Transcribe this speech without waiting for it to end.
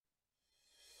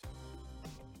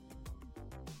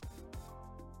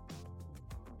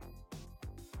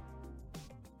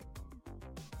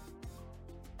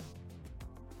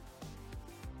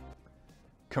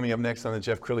Coming up next on the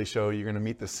Jeff Crilley Show, you're going to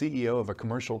meet the CEO of a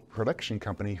commercial production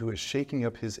company who is shaking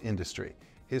up his industry.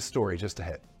 His story just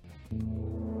ahead.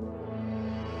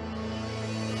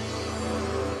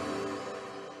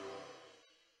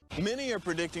 Many are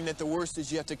predicting that the worst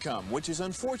is yet to come, which is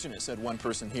unfortunate, said one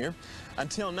person here.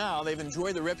 Until now, they've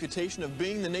enjoyed the reputation of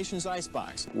being the nation's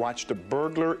icebox. Watched a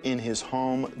burglar in his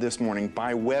home this morning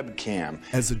by webcam.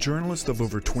 As a journalist of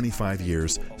over 25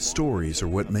 years, stories are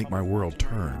what make my world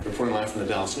turn. Reporting live from the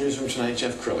Dallas newsroom tonight,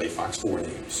 Jeff Crilley, Fox 4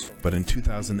 News. But in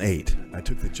 2008, I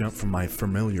took the jump from my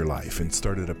familiar life and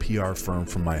started a PR firm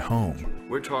from my home.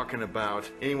 We're talking about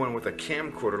anyone with a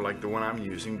camcorder like the one I'm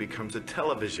using becomes a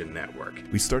television network.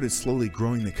 We started slowly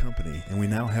growing the company, and we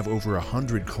now have over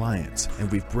 100 clients, and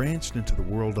we've branched into the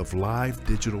world of live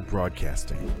digital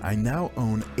broadcasting. I now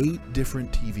own 8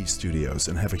 different TV studios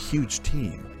and have a huge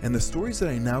team, and the stories that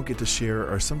I now get to share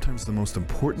are sometimes the most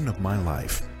important of my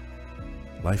life.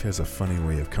 Life has a funny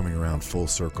way of coming around full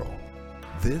circle.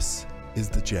 This is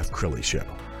the Jeff Crilley Show.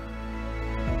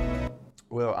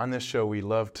 Well, on this show, we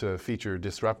love to feature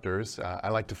disruptors. I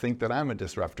like to think that I'm a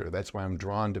disruptor. That's why I'm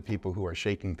drawn to people who are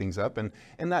shaking things up and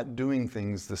not doing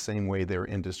things the same way their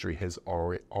industry has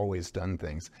always done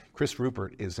things. Chris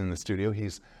Rupert is in the studio.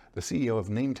 He's the CEO of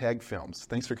Nametag Films.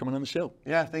 Thanks for coming on the show.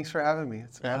 Yeah, thanks for having me.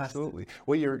 It's absolutely.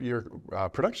 Well, your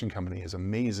production company is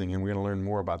amazing, and we're going to learn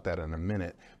more about that in a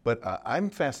minute. But I'm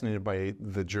fascinated by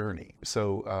the journey.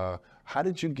 So how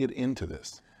did you get into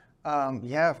this?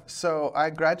 So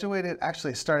I graduated,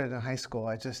 actually started in high school.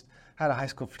 I just had a high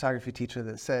school photography teacher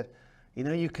that said, you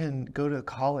know, you can go to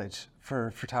college for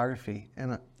photography.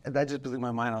 And that just blew my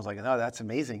mind. I was like, oh, that's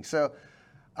amazing. So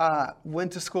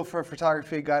went to school for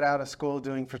photography, got out of school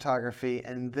doing photography.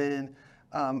 And then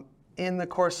in the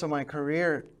course of my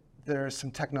career, there's some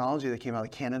technology that came out,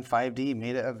 like Canon 5D,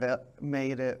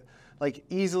 made it like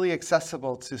easily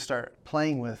accessible to start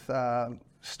playing with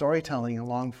storytelling in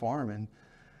long form.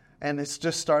 And it's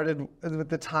just started at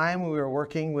the time we were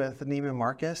working with Neiman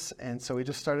Marcus, and so we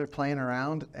just started playing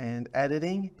around and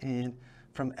editing. And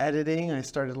from editing, I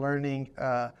started learning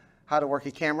how to work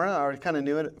a camera. I already kind of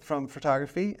knew it from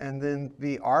photography, and then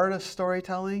the art of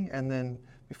storytelling. And then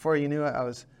before you knew it, I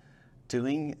was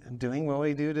doing what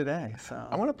we do today. So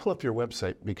I want to pull up your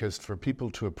website, because for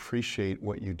people to appreciate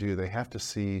what you do, they have to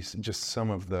see just some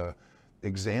of the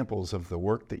examples of the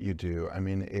work that you do. I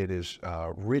mean, it is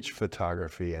rich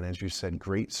photography, and as you said,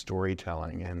 great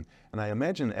storytelling. And I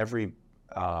imagine every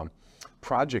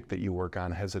project that you work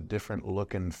on has a different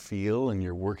look and feel, and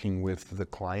you're working with the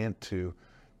client to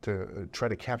try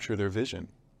to capture their vision.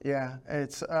 Yeah,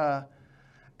 it's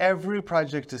every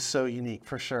project is so unique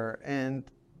for sure, and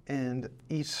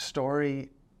each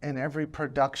story and every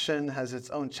production has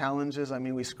its own challenges. I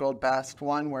mean, we scrolled past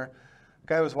one where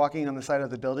guy was walking on the side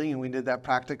of the building, and we did that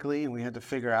practically, and we had to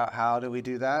figure out how do we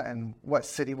do that and what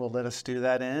city will let us do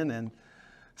that in. And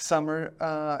some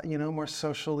are, more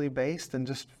socially based and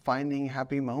just finding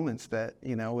happy moments that,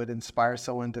 would inspire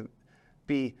someone to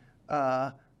be,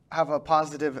 have a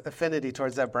positive affinity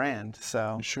towards that brand.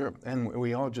 So sure. And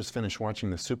we all just finished watching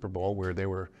the Super Bowl where they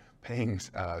were paying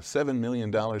 $7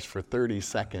 million for 30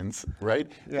 seconds,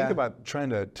 right? Yeah. Think about trying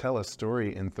to tell a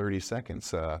story in 30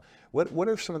 seconds. What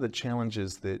are some of the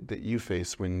challenges that you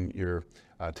face when you're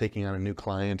taking on a new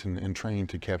client and trying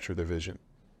to capture their vision?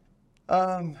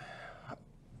 What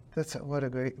a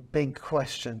great big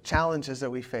question. Challenges that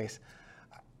we face.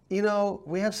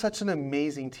 We have such an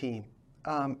amazing team.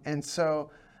 And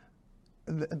so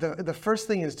the first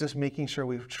thing is just making sure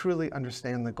we truly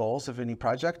understand the goals of any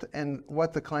project and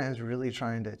what the client is really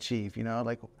trying to achieve.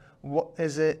 What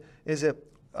is it? Is it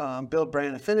build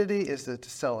brand affinity? Is it to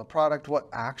sell a product? What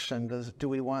action do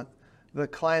we want the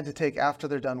client to take after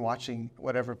they're done watching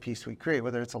whatever piece we create,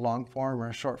 whether it's a long form or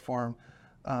a short form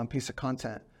piece of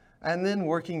content? And then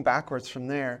working backwards from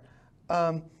there.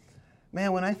 When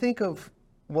I think of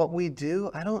what we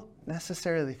do, I don't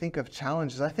necessarily think of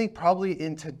challenges. I think probably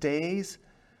in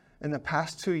the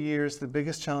past 2 years, the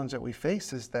biggest challenge that we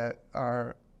face is that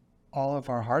all of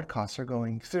our hard costs are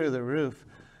going through the roof,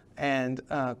 and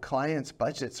clients'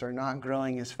 budgets are not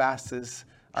growing as fast as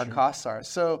our costs are.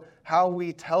 So how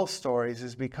we tell stories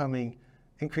is becoming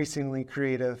increasingly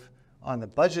creative on the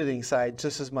budgeting side,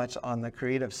 just as much on the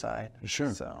creative side.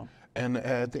 Sure. So. And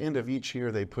at the end of each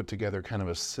year, they put together kind of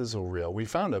a sizzle reel. We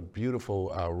found a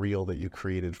beautiful reel that you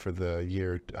created for the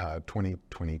year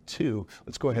 2022.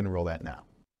 Let's go ahead and roll that now.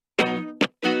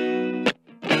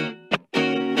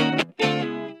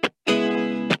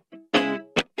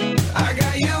 I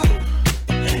got you,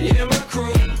 yeah, my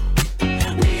crew.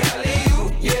 We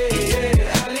alley-oop,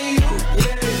 yeah, alley-oop,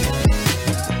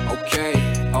 yeah. Okay,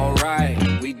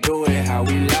 alright, we do it how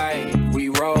we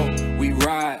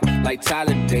like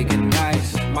Talladega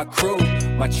Nights. My crew,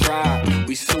 my tribe,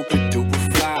 we super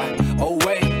duper fly. Oh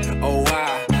wait, oh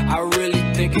I really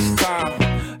think it's time.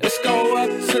 Let's go up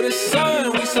to the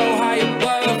sun, we so high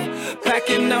above.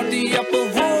 Packing out the upper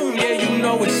room, yeah, you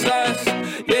know it's us.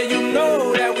 Yeah, you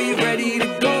know that we ready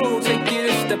to go. Take it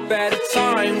a step at a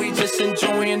time, we just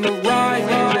enjoying the ride.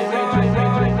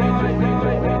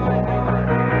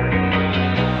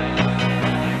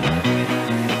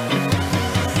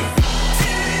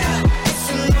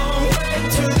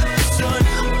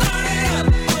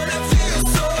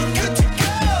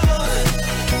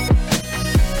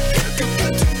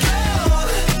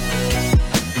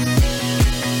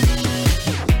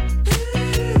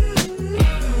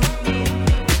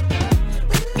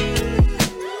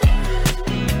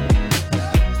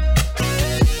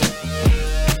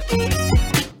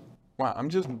 Wow, I'm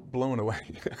just blown away.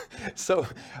 So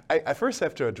I first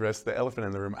have to address the elephant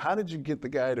in the room. How did you get the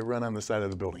guy to run on the side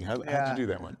of the building? How'd you do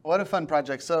that one? What a fun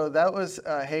project. So that was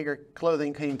Hager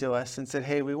Clothing came to us and said,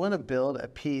 hey, we want to build a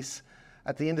piece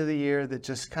at the end of the year that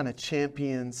just kind of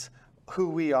champions who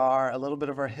we are, a little bit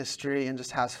of our history, and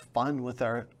just has fun with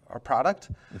our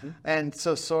product. Mm-hmm. And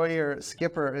so Sawyer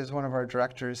Skipper is one of our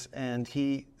directors, and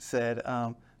he said,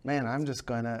 man, I'm just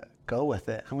going to go with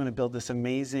it. I'm going to build this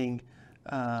amazing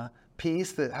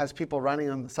piece that has people running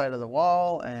on the side of the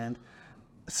wall. And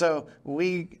so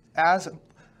I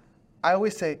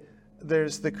always say,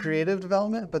 there's the creative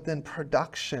development, but then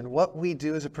production. What we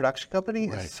do as a production company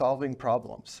is solving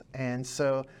problems. And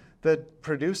so the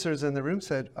producers in the room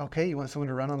said, okay, you want someone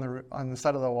to run on the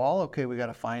side of the wall? Okay, we got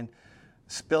to find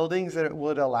buildings that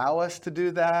would allow us to do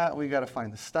that. We got to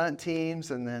find the stunt teams.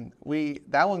 And then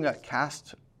that one got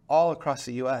cast all across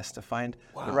the U.S. to find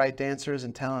the right dancers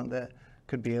and talent that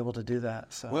could be able to do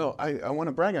that. So. Well, I want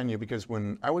to brag on you because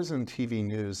when I was in TV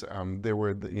news, there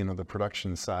were the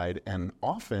production side, and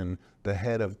often the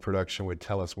head of production would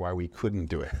tell us why we couldn't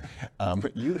do it.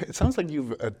 It sounds like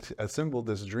you've assembled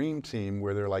this dream team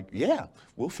where they're like, yeah,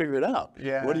 we'll figure it out.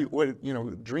 Yeah.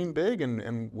 Dream big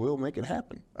and we'll make it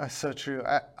happen. That's so true.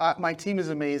 My team is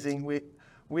amazing.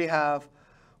 We have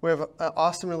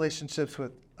awesome relationships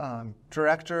with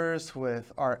directors,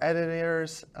 with our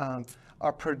editors,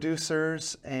 our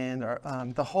producers, and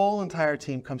the whole entire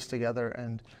team comes together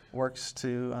and works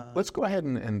to... Let's go ahead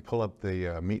and pull up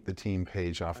the Meet the Team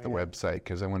page off the website,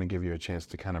 because I want to give you a chance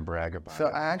to kind of brag about it.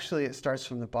 So actually it starts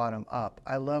from the bottom up.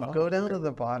 I love go down to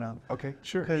the bottom. Okay,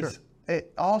 sure. Because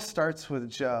it all starts with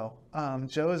Joe.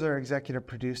 Joe is our executive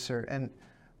producer, and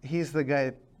he's the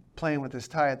guy playing with his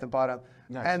tie at the bottom.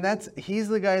 Nice. And he's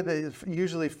the guy that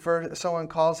usually someone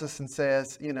calls us and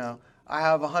says, I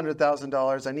have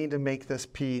 $100,000. I need to make this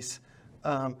piece.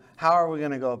 How are we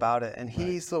going to go about it? And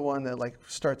he's the one that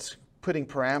starts putting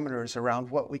parameters around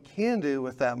what we can do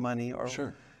with that money.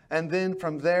 Sure. And then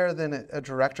from there, a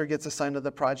director gets assigned to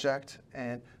the project.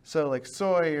 And so like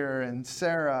Sawyer and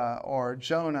Sarah or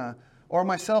Jonah or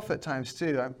myself at times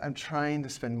too. I'm trying to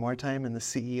spend more time in the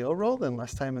CEO role than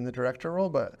less time in the director role,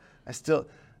 but I still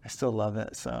love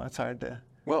it. So it's hard to.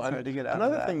 Well, to get out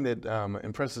another of that. thing that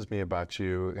impresses me about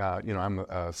you, I'm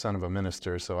a son of a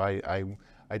minister, so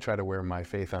I try to wear my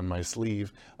faith on my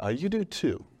sleeve. You do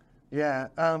too. Yeah.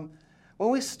 When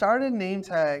we started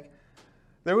Nametag,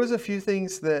 there was a few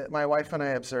things that my wife and I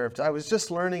observed. I was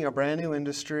just learning a brand new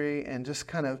industry and just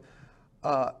kind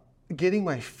of getting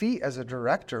my feet as a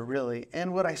director, really.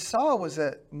 And what I saw was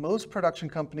that most production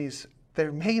companies,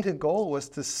 their main goal was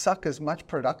to suck as much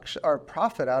production or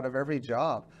profit out of every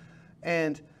job.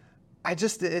 And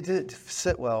it didn't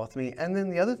sit well with me. And then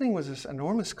the other thing was this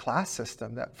enormous class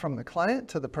system that from the client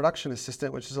to the production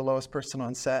assistant, which is the lowest person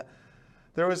on set,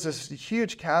 there was this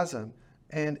huge chasm.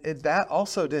 And that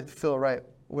also didn't feel right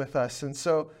with us. And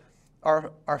so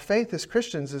our faith as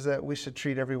Christians is that we should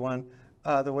treat everyone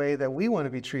the way that we want to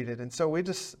be treated. And so we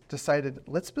just decided,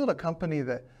 let's build a company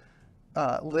that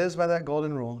lives by that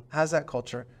golden rule, has that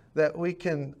culture, that we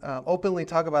can openly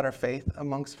talk about our faith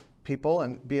amongst people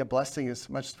and be a blessing as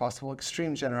much as possible.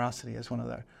 Extreme generosity is one of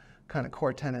the kind of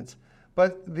core tenets.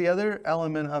 But the other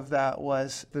element of that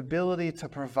was the ability to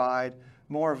provide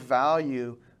more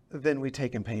value than we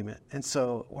take in payment. And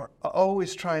so we're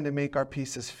always trying to make our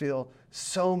pieces feel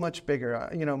so much bigger.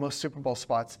 Most Super Bowl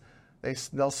spots,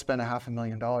 they'll spend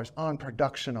 $500,000 on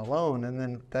production alone, and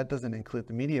then that doesn't include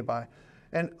the media buy.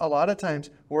 And a lot of times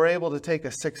we're able to take a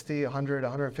 $60,000,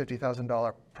 $100,000,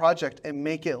 $150,000 project and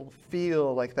make it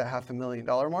feel like that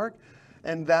 $500,000 mark.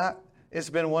 And that has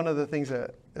been one of the things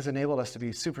that has enabled us to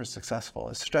be super successful,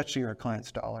 is stretching our clients'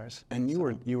 dollars. And you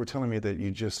were telling me that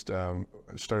you just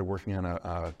started working on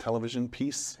a television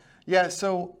piece. Yeah,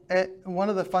 so one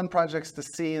of the fun projects to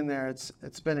see in there,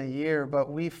 it's been a year,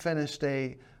 but we finished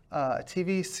a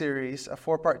TV series, a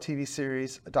 4-part TV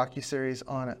series, a docuseries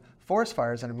on forest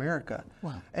fires in America.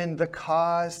 Wow. And the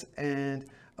cause and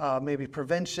maybe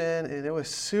prevention, and it was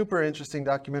super interesting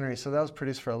documentary. So that was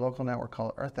produced for a local network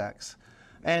called EarthX.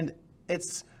 And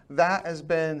that has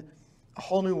been a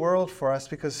whole new world for us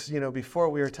because, before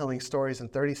we were telling stories in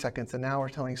 30 seconds, and now we're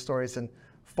telling stories in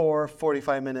 4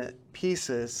 45-minute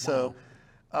pieces. So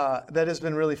that has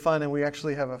been really fun, and we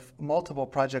actually have multiple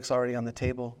projects already on the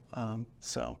table.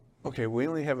 Okay, we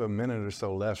only have a minute or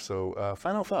so left, so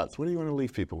final thoughts. What do you want to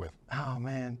leave people with? Oh,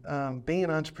 man. Being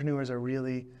an entrepreneur is a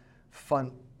really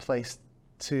fun place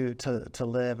to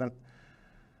live, and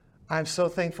I'm so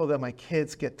thankful that my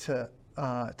kids get to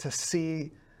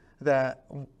see that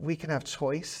we can have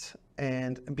choice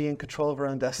and be in control of our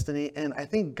own destiny. And I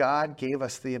think God gave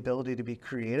us the ability to be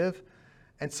creative.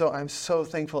 And so I'm so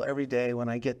thankful every day when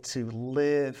I get to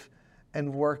live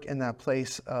and work in that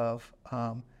place of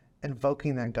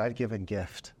invoking that God-given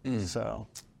gift. So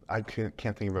I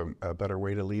can't think of a better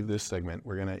way to leave this segment.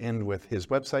 We're going to end with his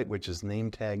website, which is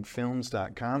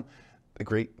nametagfilms.com. The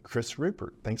great Chris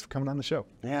Rupert. Thanks for coming on the show.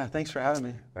 Yeah, thanks for having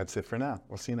me. That's it for now.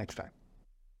 We'll see you next time.